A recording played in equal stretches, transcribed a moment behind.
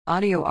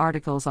Audio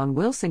articles on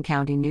Wilson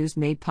County News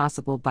made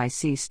possible by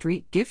C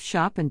Street Gift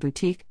Shop and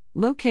Boutique,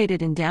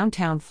 located in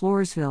downtown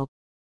Floresville.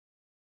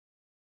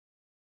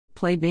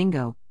 Play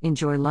bingo,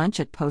 enjoy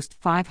lunch at Post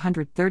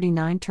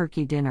 539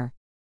 Turkey Dinner.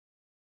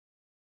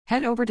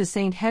 Head over to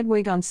St.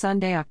 Hedwig on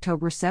Sunday,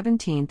 October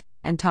 17th,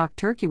 and talk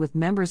turkey with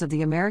members of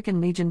the American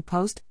Legion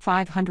Post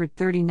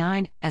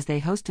 539 as they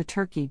host a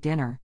turkey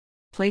dinner.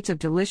 Plates of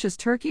delicious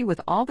turkey with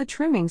all the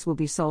trimmings will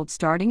be sold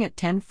starting at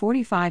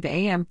 10:45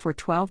 a.m. for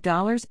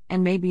 $12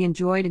 and may be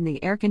enjoyed in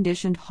the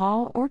air-conditioned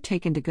hall or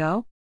taken to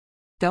go.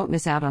 Don't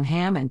miss out on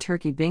ham and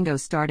turkey bingo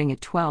starting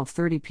at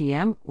 12:30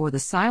 p.m. or the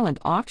silent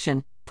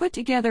auction, put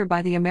together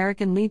by the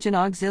American Legion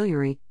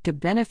Auxiliary to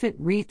benefit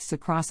wreaths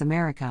across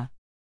America.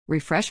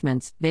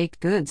 Refreshments, baked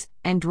goods,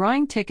 and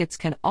drawing tickets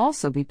can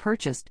also be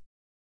purchased.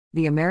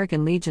 The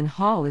American Legion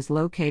Hall is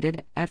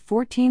located at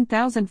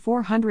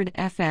 14,400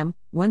 FM,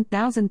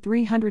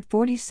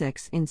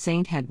 1346 in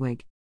St.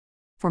 Hedwig.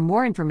 For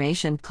more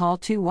information, call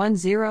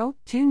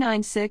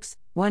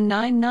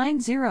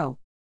 210-296-1990.